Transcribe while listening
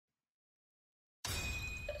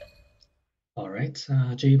All right,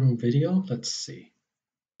 jade room video. Let's see.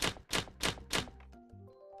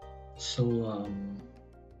 So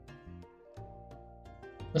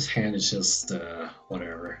this hand is just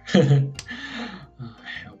whatever.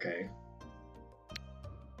 Okay.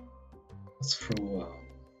 Let's throw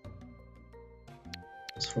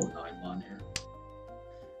 9 here.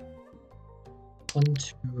 1,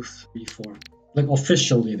 2, 3, 4. Like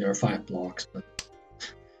officially there are 5 blocks, but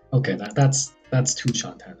okay, that's 2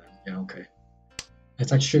 Shantan then. Yeah, okay.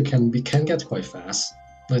 It actually can get quite fast.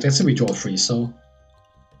 Like let's say we draw a free so.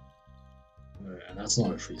 Yeah, that's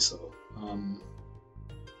not a free so.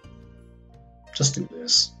 Just do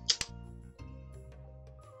this.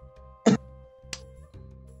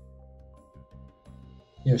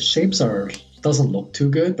 Yeah, shapes doesn't look too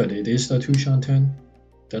good, but it is the 2 Shantan.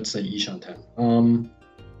 That's the E Shantan.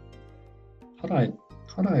 How do I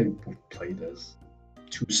play this?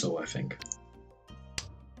 2 so I think.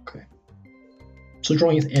 Okay. So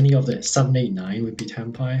drawing any of the 7, 8, 9 would be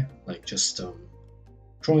Tenpai. Like just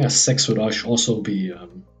drawing a 6 would also be a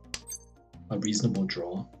reasonable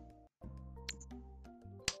draw.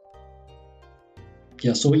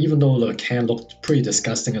 Yeah, so even though the can looked pretty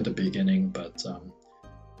disgusting at the beginning, but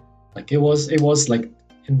like it was like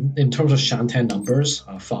in terms of Shantan numbers,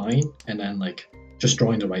 fine, and then like just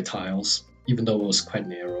drawing the right tiles, even though it was quite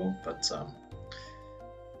narrow, but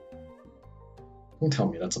don't tell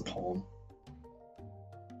me that's a pawn.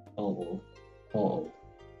 Oh, well.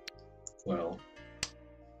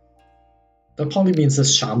 That probably means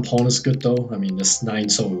this Sham pawn is good though. I mean, this 9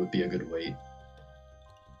 so would be a good weight.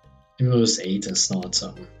 Even though this 8 is not,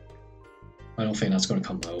 I don't think that's going to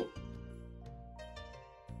come out.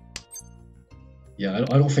 Yeah,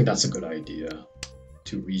 I don't think that's a good idea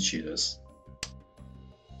to recheat this.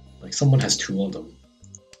 Like, someone has 2 of them.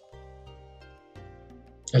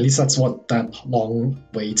 At least that's what that long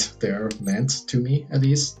wait there meant to me, at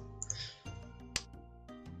least.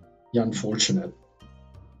 Yeah, unfortunate.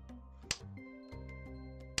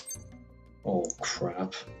 Oh,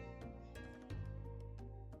 crap.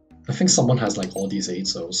 I think someone has like all these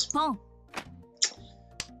 8-0s. Oh.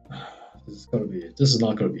 This is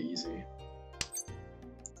not gonna be easy.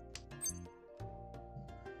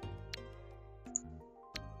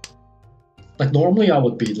 Like normally I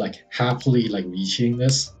would be like happily like reaching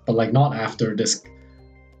this, but like not after this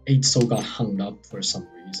 8-0 got hung up for some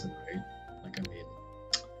reason, right? Like I mean,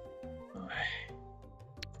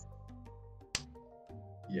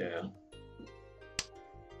 yeah.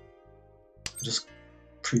 Just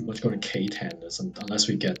pretty much going to K10 this unless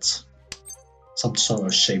we get some sort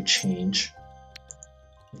of shape change,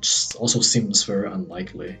 which also seems very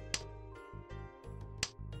unlikely.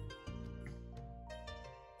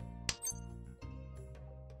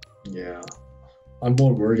 Yeah, I'm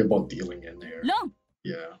more worried about dealing in here. No.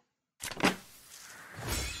 Yeah.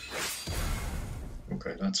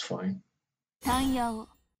 Okay, that's fine. I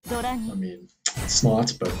mean, it's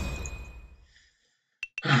not, but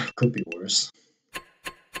could be worse.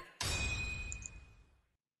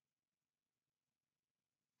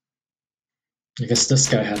 I guess this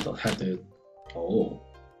guy had to. Oh,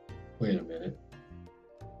 wait a minute.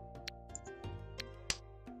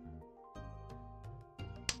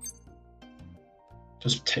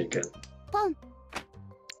 Just take it.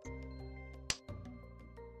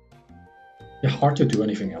 Yeah, hard to do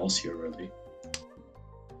anything else here, really.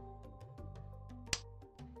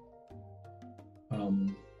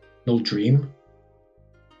 No dream?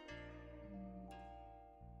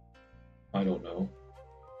 I don't know.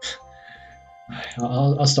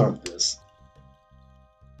 I'll start with this.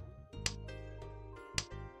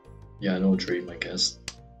 Yeah, no dream, I guess.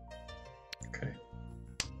 Okay.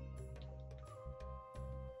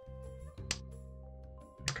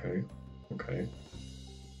 Okay.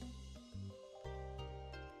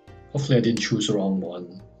 Hopefully I didn't choose the wrong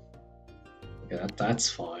one. Okay, that's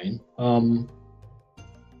fine.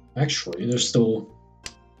 Actually, there's still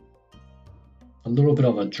a little bit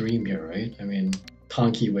of a dream here, right? I mean,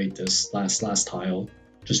 Tanki wait this last tile,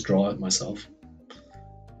 just draw it myself.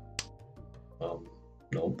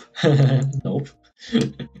 Nope. Nope.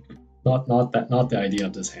 not the idea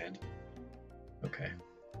of this hand. Okay.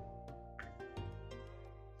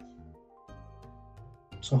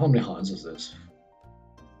 So how many hands is this?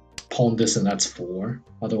 Pawn this and that's 4.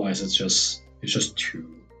 Otherwise it's just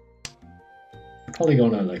 2. I'm probably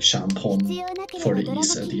gonna like sham pawn for the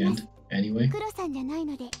east at the end anyway.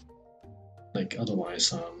 Like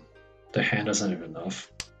otherwise the hand doesn't have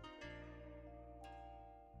enough.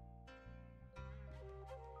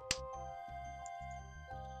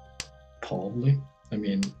 Probably. I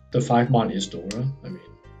mean, the 5 mon is Dora. I mean,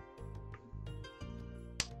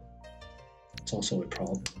 It's also a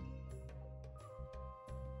problem.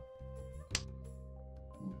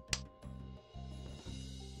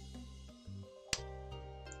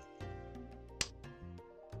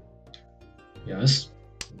 Yes,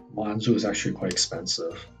 Manzu is actually quite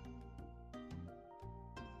expensive.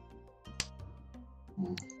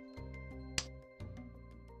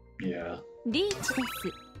 Yeah.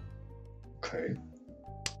 Okay.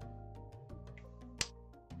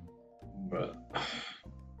 But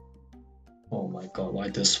oh my god, why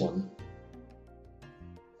this one?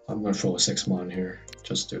 I'm gonna throw a 6-man here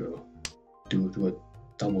just to do a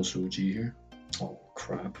double Suji here. Oh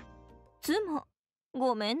crap. Yeah,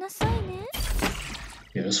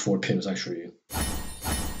 this 4-pin is actually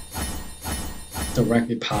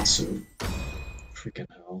directly Patsu. Freaking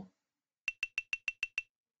hell.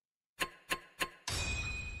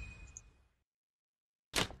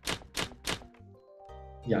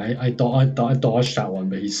 Yeah, I dodged that one,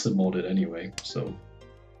 but he smoted it anyway, so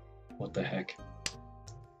what the heck.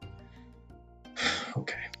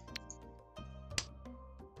 Okay.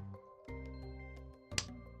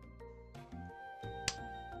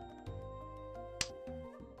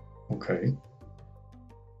 Okay.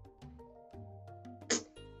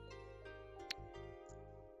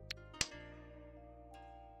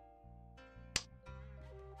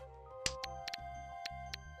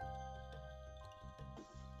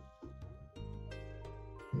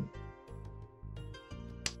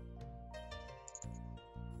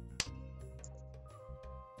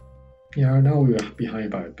 Yeah, now we're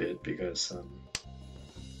behind by a bit because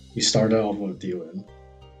we started off with dealer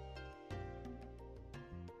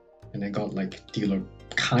and then got like dealer,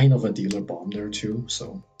 kind of a dealer bomb there too,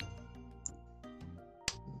 so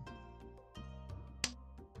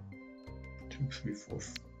 2, 3, 4.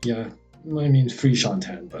 Yeah, I mean 3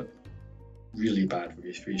 Shantan, but really bad for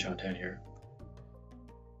 3 Shantan here.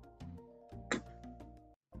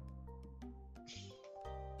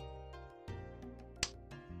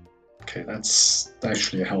 Okay, that's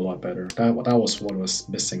actually a hell lot better. That was what was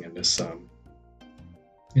missing in this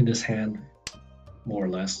hand, more or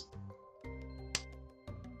less.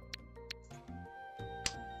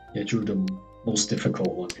 Yeah, drew the most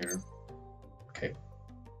difficult one here. Okay,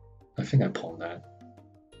 I think I pawned that.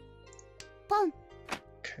 Pawn.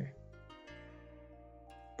 Okay,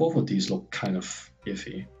 both of these look kind of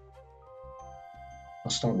iffy.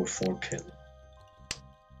 I'll start with 4-pin.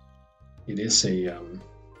 It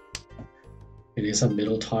is a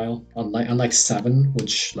middle tile, unlike 7,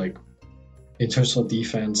 which like in terms of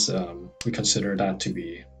defense, we consider that to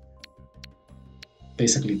be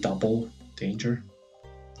basically double danger.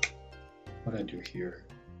 What did I do here?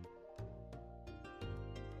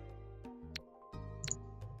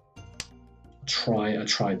 I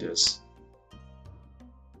tried this.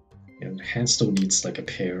 And hand still needs like a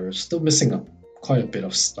pair, still missing quite a bit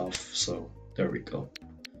of stuff, so there we go.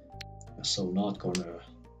 So not gonna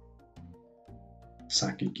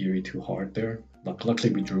Sakigiri too hard there.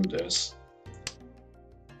 Luckily we drew this.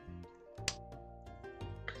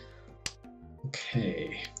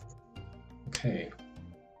 Okay.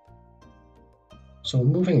 So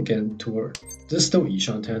moving again toward this is still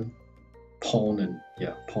Ishanten. Pawn and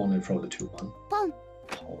throw the 2-1.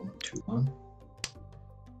 Pawn 2-1.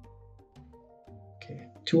 Okay,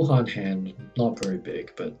 2-han hand, not very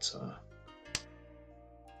big, but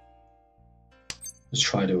let's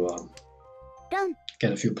try to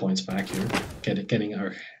get a few points back here, getting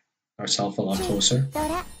ourselves a lot closer.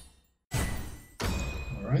 All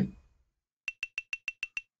right.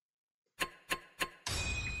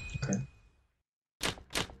 Okay.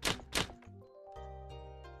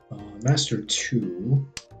 Master 2.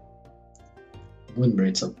 Win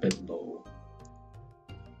rate's a bit low.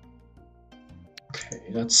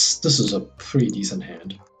 Okay, this is a pretty decent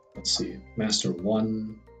hand. Let's see. Master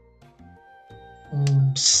 1.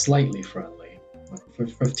 Slightly friendly.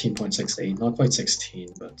 15.68, not quite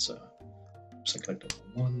 16, but select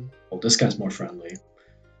 1. Oh, this guy's more friendly.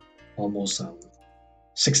 Almost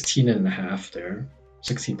 16 and a half there.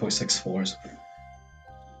 16.64.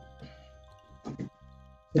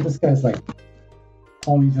 So this guy's like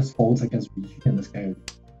probably just folds against Ricci, and this guy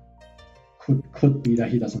could be that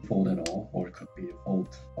he doesn't fold at all, or it could be a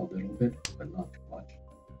fold a little bit, but not too much.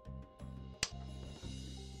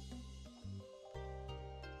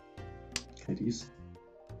 Okay, these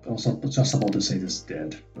also just about to say this is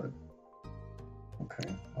dead, but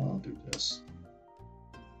okay, I'll do this.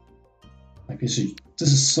 Like this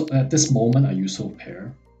is so, at this moment I use soul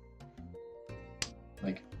pair.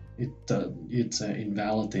 Like it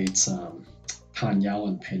invalidates Han Yao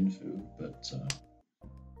and Pinfu, but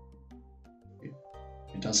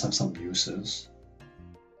it does have some uses.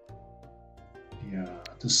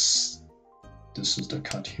 this is the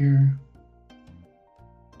cut here.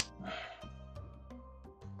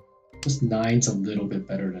 This 9's a little bit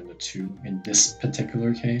better than the 2 in this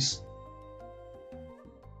particular case.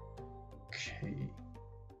 Okay.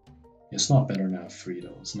 It's not better than a 3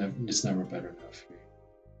 though. It's never better than a 3.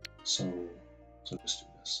 So let's do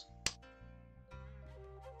this.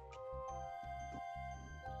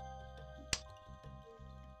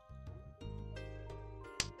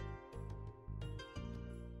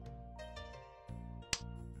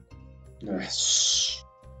 Yes.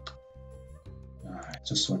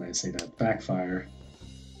 Just when I say that, backfire.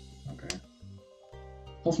 Okay.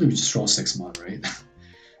 Hopefully we just draw 6 mon, right?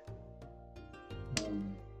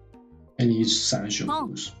 Any Sancho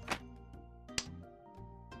moves.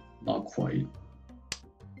 Not quite.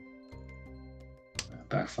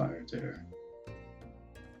 Backfire there.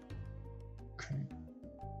 Okay.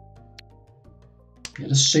 Yeah,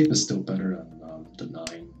 this shape is still better than the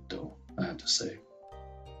 9, though, I have to say.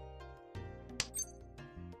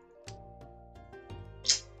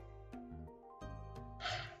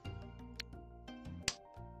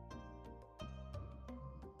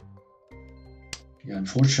 Yeah,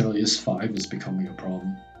 unfortunately, this 5 is becoming a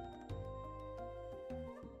problem.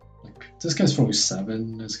 Like, this guy's throwing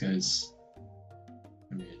 7, this guy's...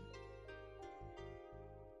 I mean...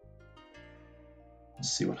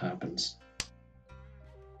 Let's see what happens.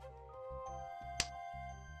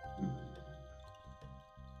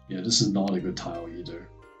 Yeah, this is not a good tile either.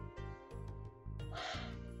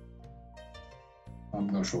 I'm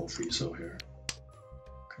gonna throw a Friso here.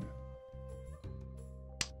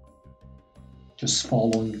 Just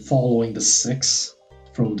following the 6,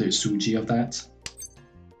 throw the Suji of that,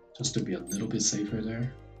 just to be a little bit safer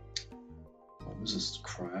there. Oh, this is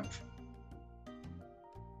crap.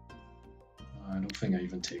 I don't think I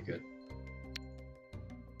even take it.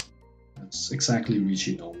 That's exactly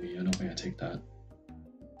Richie no me. I don't think I take that.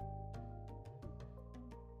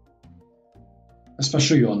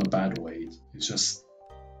 Especially on a bad weight. It's just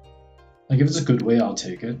like if it's a good weight, I'll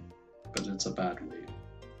take it, but it's a bad weight.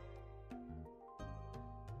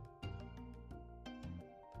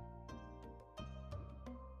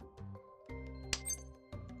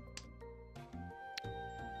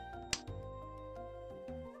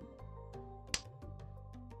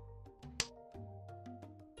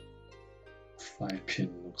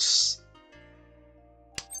 Pin looks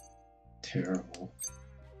terrible.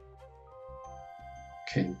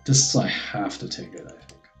 Okay, this I have to take it, I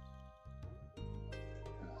think.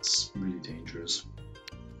 That's really dangerous.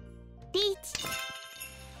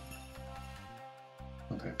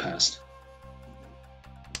 Okay, passed.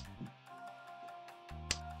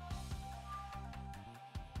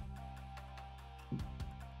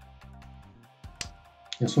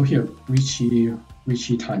 Yeah, so here, Richie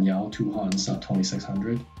Tanyao, 2 Hans,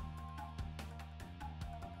 2600.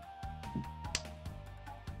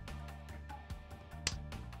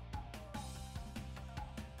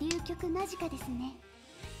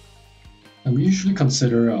 And we usually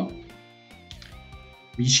consider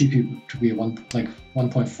Richie to be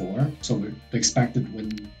 1.4, so the expected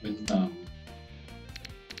win the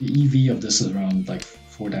EV of this is around like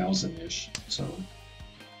 4,000-ish. So.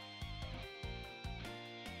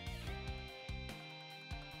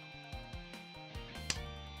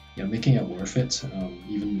 Yeah, making it worth it,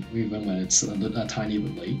 even when it's a tiny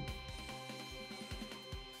bit late.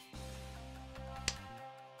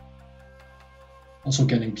 Also,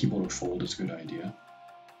 getting people to fold is a good idea.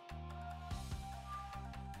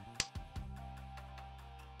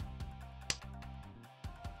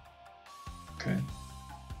 Okay.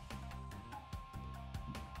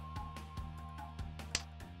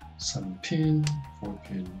 Seven pin, 4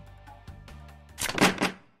 pin.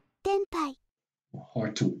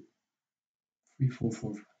 Hard to 3, 4,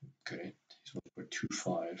 4. Okay, he's over 2,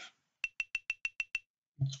 5.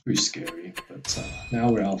 That's pretty scary, but now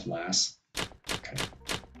we're out last. Okay.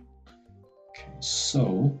 Okay,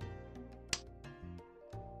 so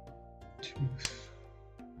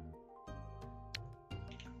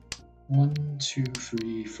 1, 2,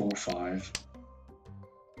 3, 4, 5.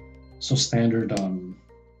 So standard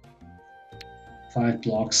 5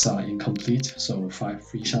 blocks incomplete, so 5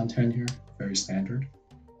 free Shantan here, very standard.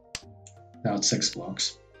 Now it's 6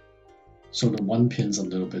 blocks. So the 1 pin's a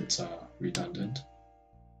little bit redundant.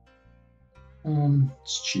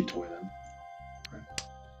 Let's cheat toy then. Right.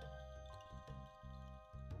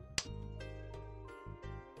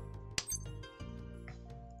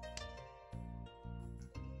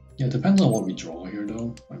 Yeah, it depends on what we draw here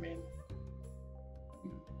though. I mean,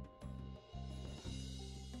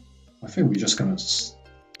 I think we're just gonna...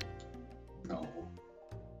 No.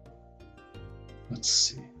 Let's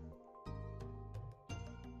see.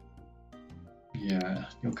 Yeah,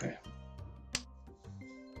 okay.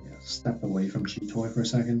 Yeah, step away from G-Toy for a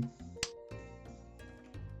second.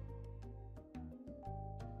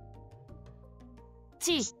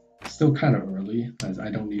 Still kind of early. I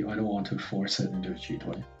don't want to force it into a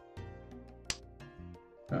G-Toy.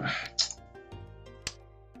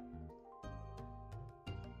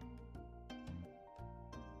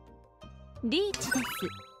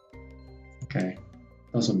 Okay,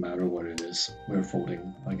 doesn't matter what it is. We're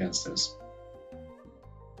folding against this.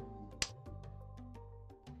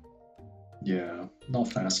 Yeah,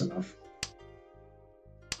 not fast enough.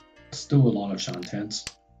 Still a lot of Shantans.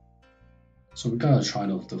 So we gotta try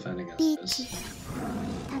to defend against this.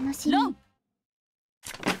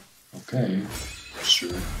 Okay,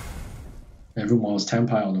 sure. Everyone was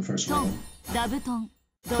Tenpai on the first round.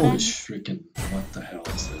 Holy freaking, what the hell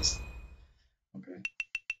is this? Okay.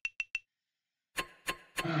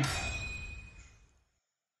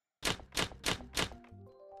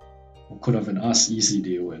 Well, could have been us easy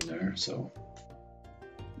deal in there, so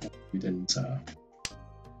we didn't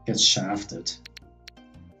get shafted.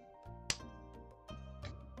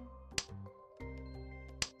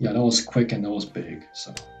 Yeah, that was quick and that was big,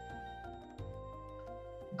 so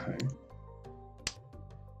okay.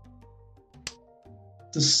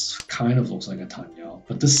 This kind of looks like a Tanyao,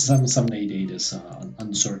 but this 7788 is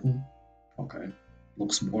uncertain. Okay,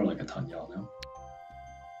 looks more like a Tanyao now.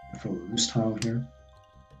 For a loose tile here.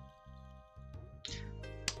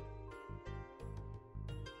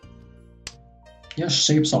 Yeah,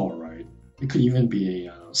 shape's alright. It could even be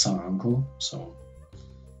a Saranko, so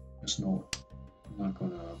there's no. I'm not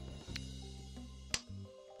gonna.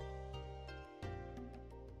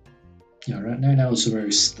 Yeah, right now it's a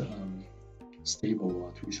very stable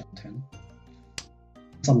 2-10.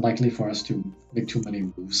 It's unlikely for us to make too many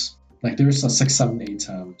moves. Like there's a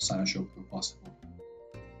 6-7-8 Sanshouku possible.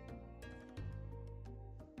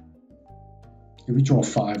 If we draw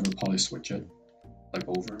 5, we'll probably switch it like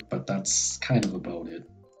over, but that's kind of about it.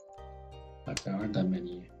 Like there aren't that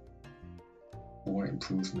many more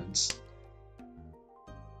improvements.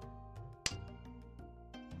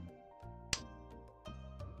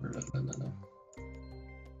 No.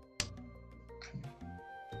 Okay.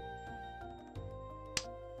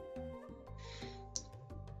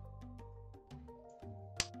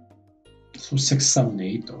 So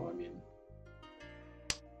 6-7-8 though, I mean.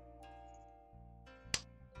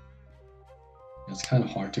 It's kind of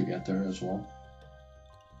hard to get there as well.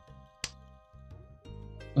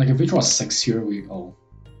 Like if we draw 6 here, we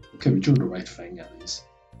okay, we drew the right thing at least.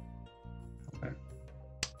 Okay.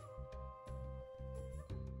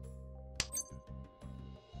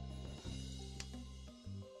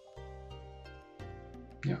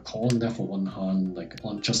 Yeah, calling that for one hand, like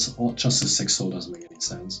on just a 6-0 doesn't make any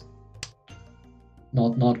sense.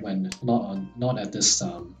 Not at this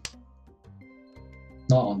not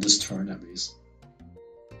on this turn at least.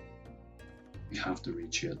 We have to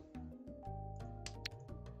reach it.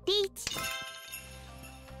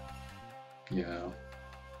 Yeah.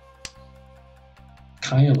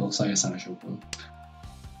 Kind of looks like a Sanshouku.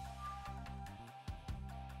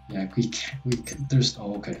 Yeah, we can, there's,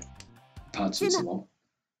 okay. Patsu's low.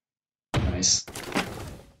 Nice.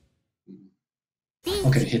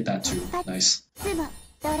 Okay, hit that too. Nice.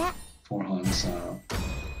 4 hands,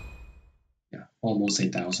 yeah, almost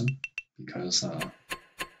 8,000 because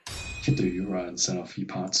hit the Yura instead of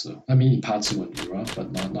Ipatsu. I mean Ipatsu and Yura,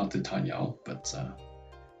 but not the Tanyao, but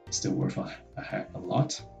still worth a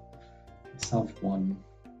lot. South 1.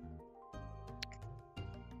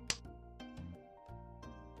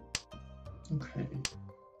 Okay.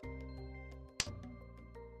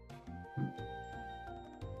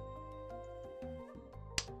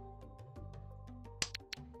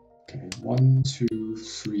 Okay, 1, 2,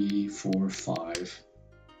 3, 4, 5.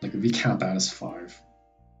 Like if we count that as 5.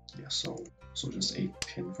 Yeah, so just 8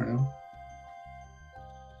 pin for now.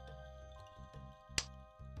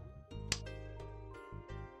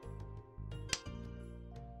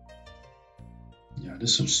 Yeah,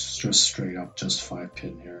 this is just straight up just 5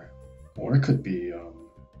 pin here. Or it could be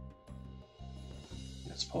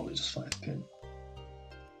it's probably just 5 pin.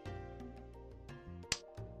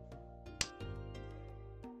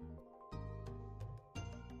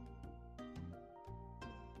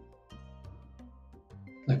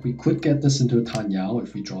 Like we could get this into a Tanyao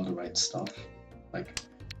if we draw the right stuff. Like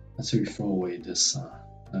let's say we throw away this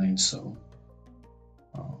 9-so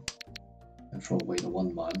and throw away the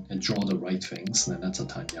 1-man and draw the right things, then that's a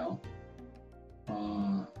Tanyao.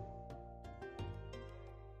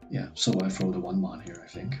 Yeah, so I throw the 1-man here, I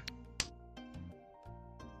think.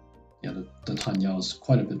 yeah, the Tanyao is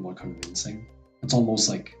quite a bit more convincing. It's almost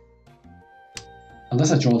like,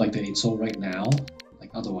 unless I draw like the 8-so right now,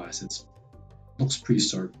 like otherwise it looks pretty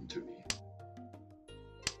certain to me.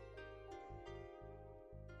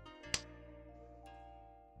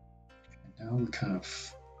 Okay, now we kind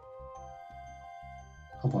of,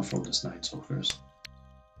 how about throw this 9-so first?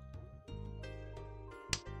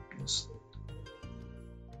 Just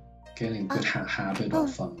getting a good habit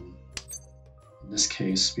of in this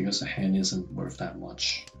case, because the hand isn't worth that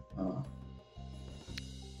much.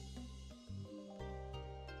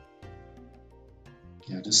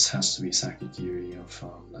 Yeah, this has to be Sakigiri of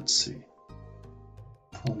let's see,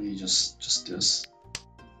 probably just this.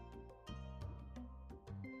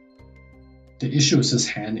 The issue is this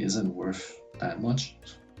hand isn't worth that much,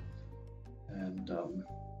 and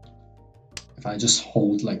if I just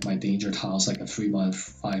hold like my danger tiles like a 3-mon,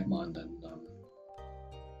 5-mon, then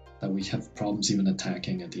we have problems even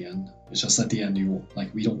attacking at the end. It's just at the end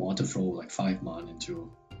we don't want to throw like 5-mon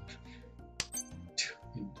into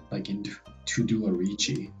to do a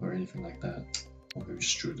Ricci or anything like that. Okay, we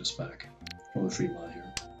just drew this back. Throw a 3-mon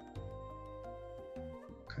here.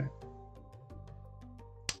 Okay.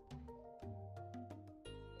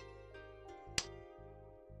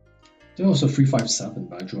 There was a 3-5-7,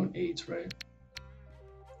 but I drew an 8, right?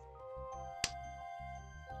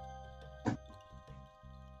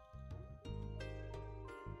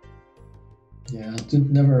 Yeah, I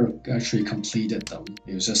never actually completed them.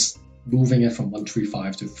 It was just moving it from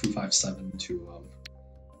 1-3-5 to 3-5-7 to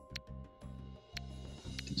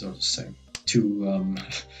these are the same, to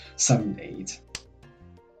 7-8.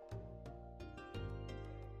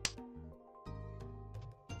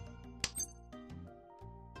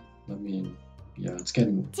 I mean, yeah, it's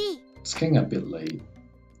getting a bit late.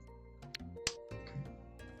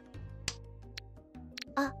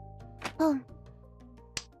 Okay.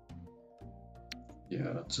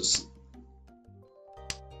 Yeah, just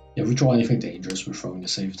if we draw anything dangerous, we're throwing the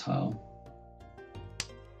safe tile.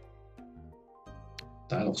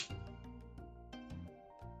 That looks.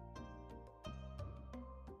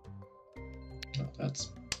 Oh, that's.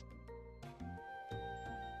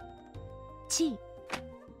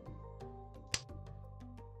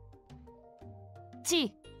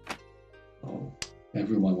 Oh,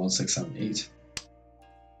 everyone wants 6, 7, 8.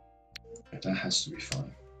 Yeah, that has to be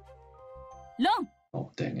fine. Oh,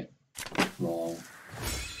 dang it. Wrong.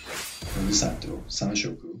 What does that do?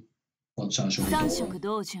 Sanshoku? What Sanshoku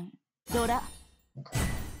Dora? Okay.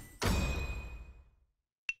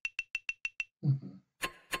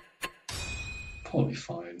 Probably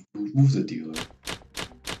fine. Move the dealer.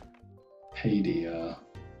 Pay the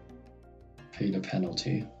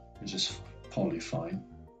penalty, which is probably fine.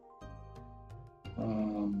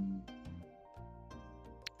 Okay.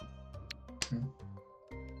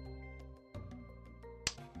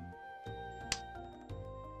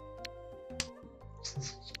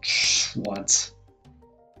 What?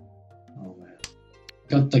 Oh man.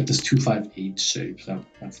 Got like this 2-5-8 shape.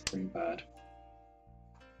 That's pretty bad.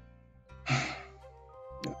 Yeah,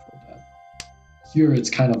 for that. Here it's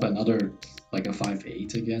kind of another like a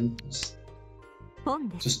 5-8 again. Just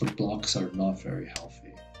the blocks are not very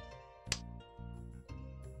healthy.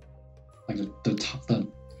 Like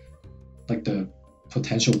the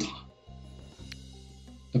potential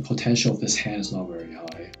of this hand is not very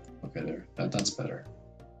high. Okay, there. That's better.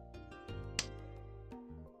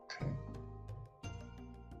 Okay.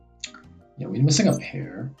 Yeah, we're missing a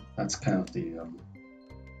pair. That's kind of the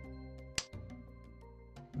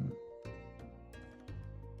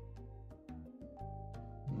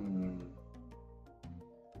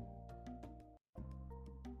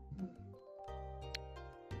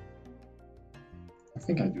I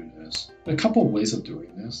think I do this. There are a couple of ways of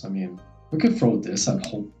doing this. I mean, we could throw this and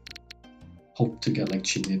hope to get like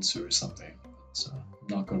Chinitsu or something. So I'm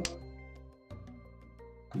not gonna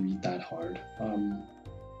greed that hard.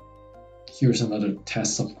 Here's another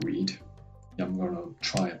test of greed. Yeah, I'm gonna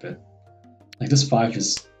try a bit. Like this 5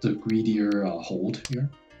 is the greedier hold here.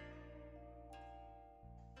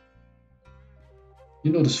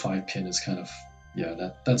 You know this 5 pin is kind of,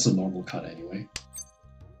 yeah, that's a normal cut anyway.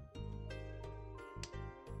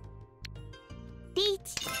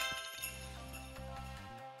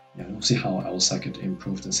 Yeah, I don't see how else I could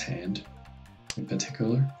improve this hand in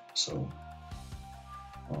particular. So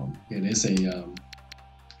it is a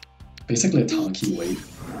basically a Tanki wave.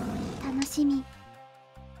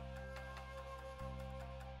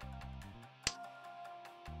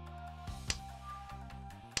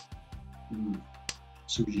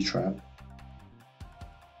 Suji trap.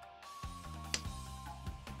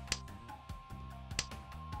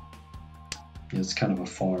 Yeah, it's kind of a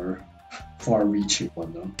far far-reaching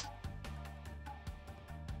one though.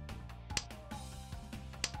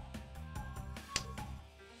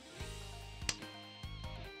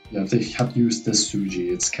 Yeah, if they had used this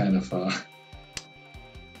Suji, it's kind of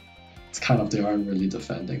they aren't really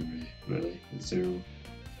defending me, really. They're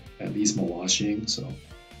at least Mawashiing, so.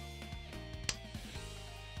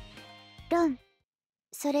 ロン、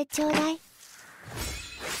それちょうだい。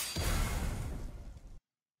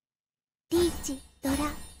リーチ、ドラ、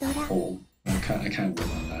ドラ。 Oh, I can't win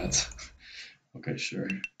on that. Okay, sure.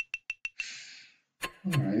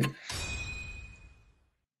 Alright.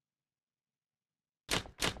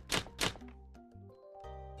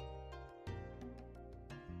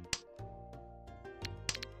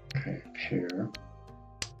 Okay, pair.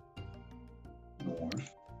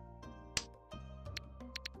 North.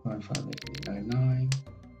 55899.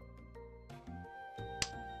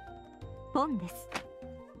 ポンです。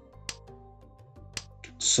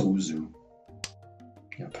 Sozu.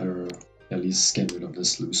 Yeah, better at least get rid of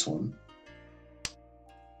this loose one.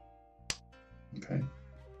 Okay.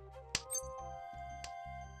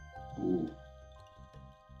 Ooh.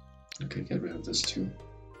 Okay, get rid of this too.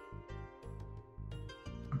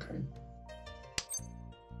 Okay.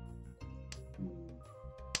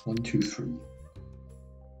 1, 2, 3.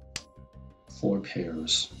 4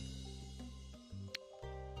 pairs.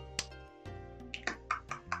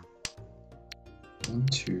 One,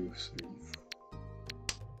 two, three.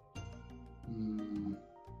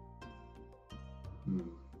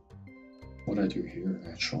 What do I do here,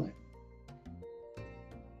 actually?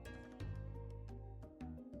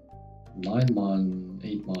 9 mon,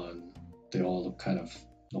 8 mon, they all look kind of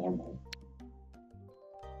normal.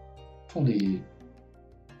 Probably,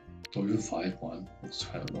 or even 5 mon looks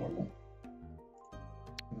kind of normal.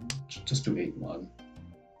 Just do 8 mon.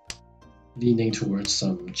 Leaning towards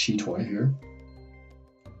some Chi-Toy here.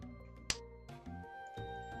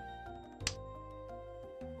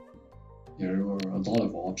 There were a lot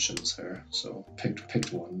of options here, so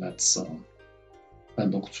picked one that's that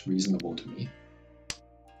looked reasonable to me.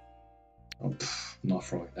 Oh, not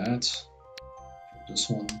throwing that. This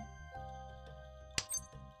one.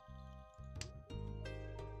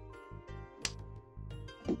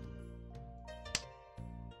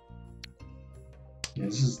 Yeah,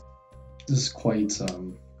 this is quite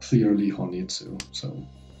clearly Honitsu, so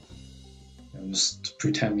yeah, just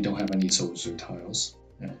pretend we don't have any Sozu tiles,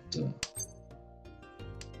 and I'm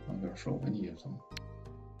not gonna throw any of them.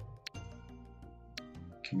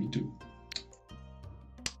 Can we do?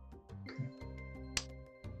 Okay.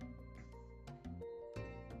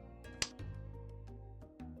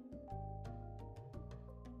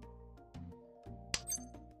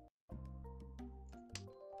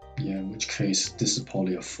 Yeah, in which case this is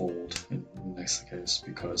probably a fold in the next case,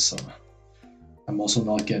 because I'm also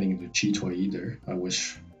not getting the Chi-Toy either. I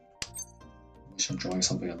wish I'm drawing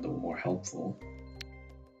something a little more helpful.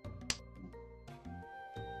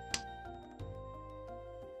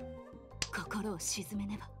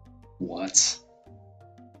 What?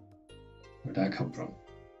 Where'd that come from?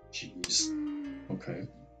 Jeez. Okay.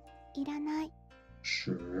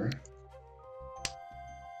 Sure.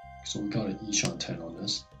 So we got an Ishan 10 on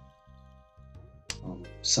this.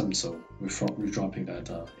 7 so we're dropping that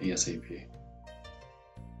ASAP.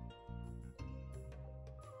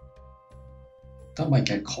 That might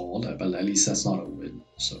get called, but at least that's not a win,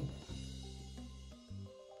 so.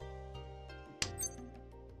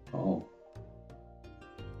 Oh.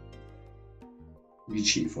 We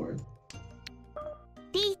cheat for it.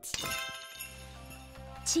 Beach.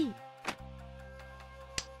 Chi.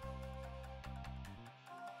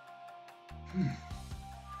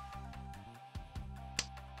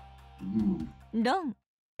 Long.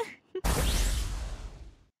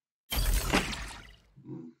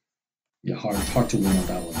 Yeah, hard to win on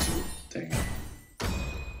that one too. Dang it.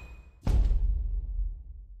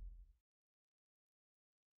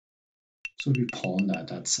 So if we pawn that,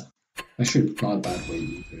 that's actually not a bad way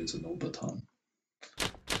either. It's a no baton.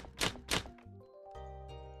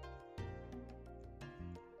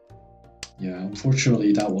 Yeah,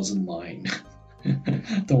 unfortunately that wasn't mine.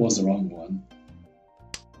 That was the wrong one.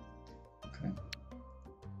 Okay.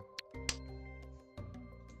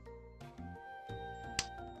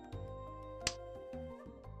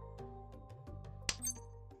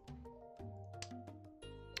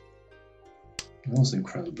 That was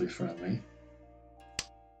incredibly friendly.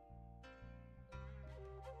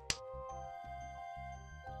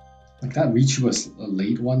 Like that reach was a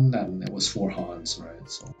late one and it was 4 Hans, right?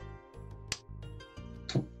 So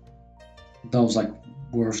that was like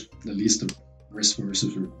worth at least the risk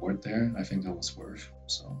versus reward there. I think that was worth,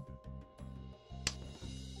 so.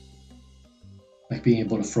 like being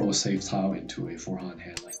able to throw a safe tile into a 4-hand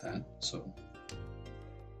hand like that. So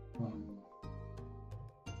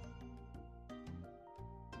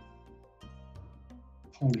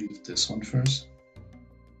I'll leave this one first.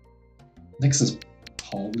 Next is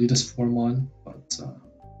probably this 4-1, but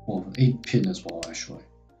well, 8-pin as well actually.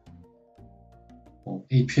 Well,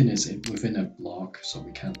 8-pin is within a block, so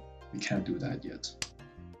we can't do that yet.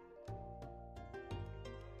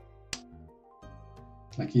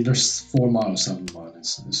 Like either 4-mon or 7-mon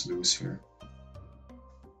is loose here.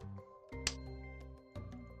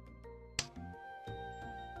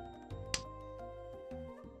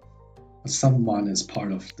 But 7-mon is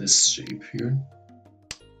part of this shape here.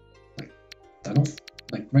 Like I don't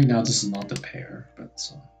like right now. This is not the pair,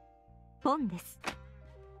 but.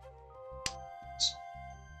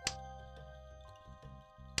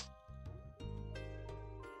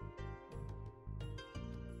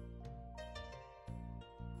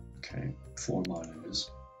 Okay, 4-mon it is.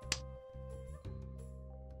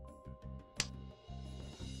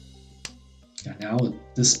 Yeah, now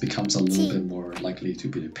this becomes a little bit more likely to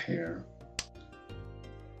be the pair.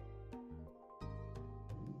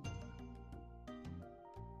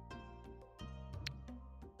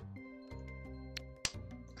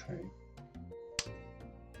 Okay.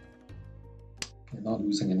 You're not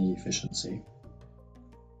losing any efficiency.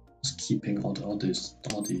 Just keeping all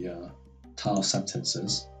the tile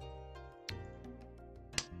acceptances.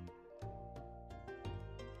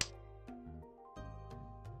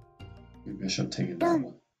 Maybe I should have taken that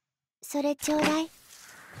one. それちょうだい。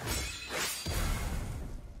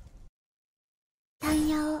タン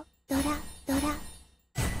ヤオドラドラ。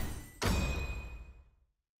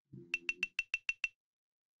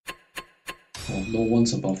Well, no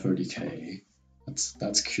one's above 30k.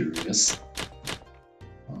 That's curious.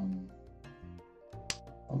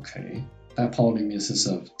 Okay, that probably means this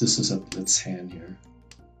is a blitz hand here.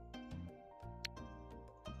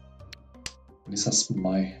 At least that's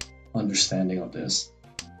my understanding of this.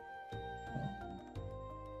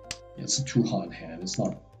 Yeah, it's a 2-hand hand. It's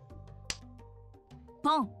not.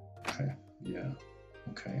 Okay, yeah,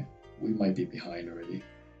 okay. We might be behind already.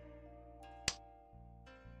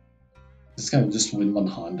 This guy will just win 1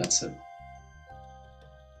 hand. That's it.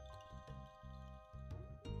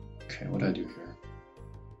 Okay, what do I do here?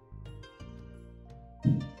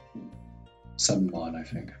 7-mon, I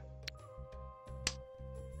think.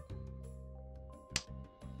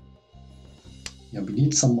 Yeah, we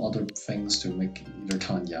need some other things to make either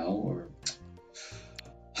Tan Yao or.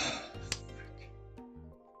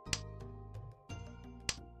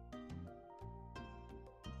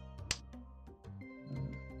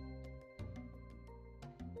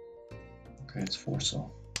 Okay, it's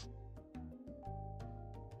 4-so.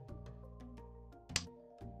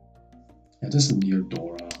 Yeah, this is near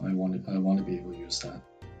Dora. I want to be able to use that.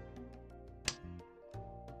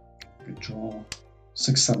 Good draw.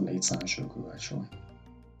 6, 7, 8 Sanshoku actually.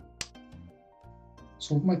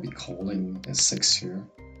 So it might be calling at 6 here.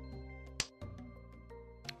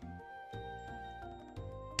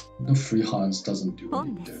 No free hands doesn't do it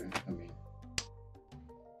either. I mean,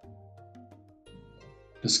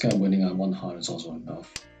 this guy winning on 1 hand is also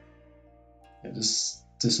enough. Yeah, this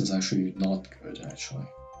is actually not good actually.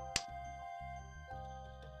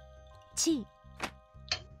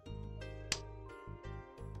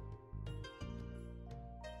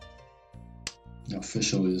 Yeah,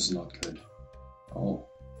 officially is not good. Oh.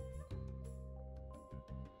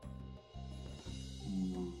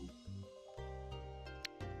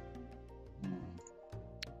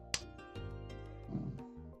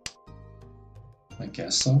 I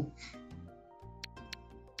guess so.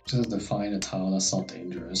 Just have to find a tile that's not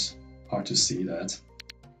dangerous. Hard to see that.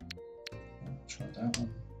 I'll try that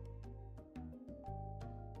one.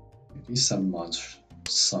 These 7 months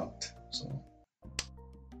sucked, so.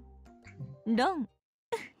 Long.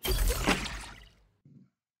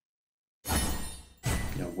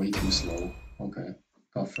 Yeah, way too slow. Okay,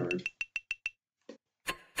 got third.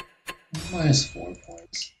 -4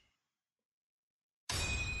 points.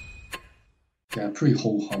 Yeah, pretty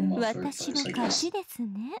ho-hum on third place, I guess.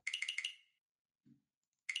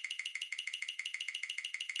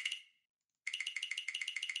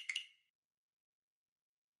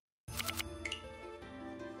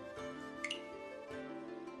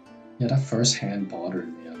 Yeah, that first hand bothered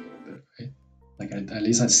me a little bit, right? Like, at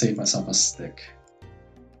least I saved myself a stick.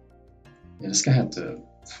 Yeah, this guy had the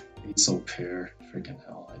 8-so pair. Freaking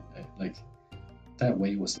hell. Like, that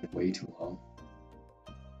wait was like, way too long.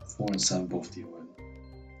 4 and 7 both deal in.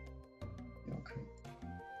 Yeah, okay.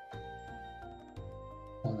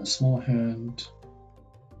 On a small hand.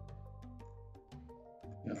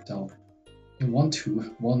 Yeah, dealt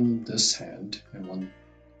one this hand and one,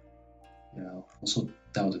 yeah, also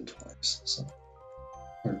dealt it twice. So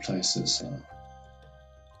third place is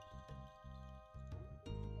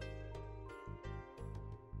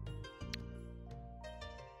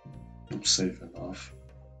safe enough.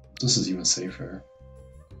 This is even safer.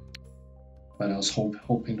 But I was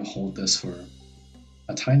hoping to hold this for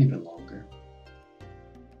a tiny bit longer.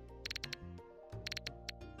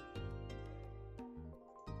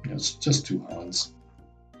 Yeah, it's just 2 hands.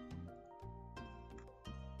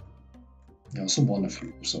 I also won a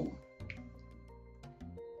few, so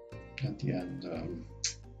at the end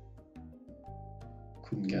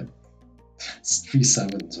couldn't get 3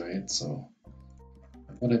 sevens, right? So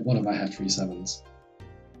what if I had 3 sevens?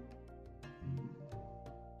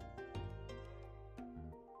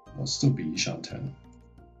 I'll still be Ishan 10.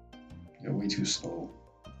 You're way too slow.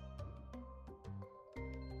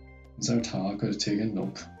 Is there a tile I could have taken?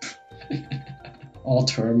 Nope. All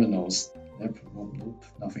terminals. Yep, nope,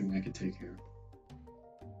 nothing I could take here.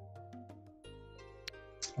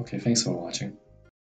 Okay, thanks for watching.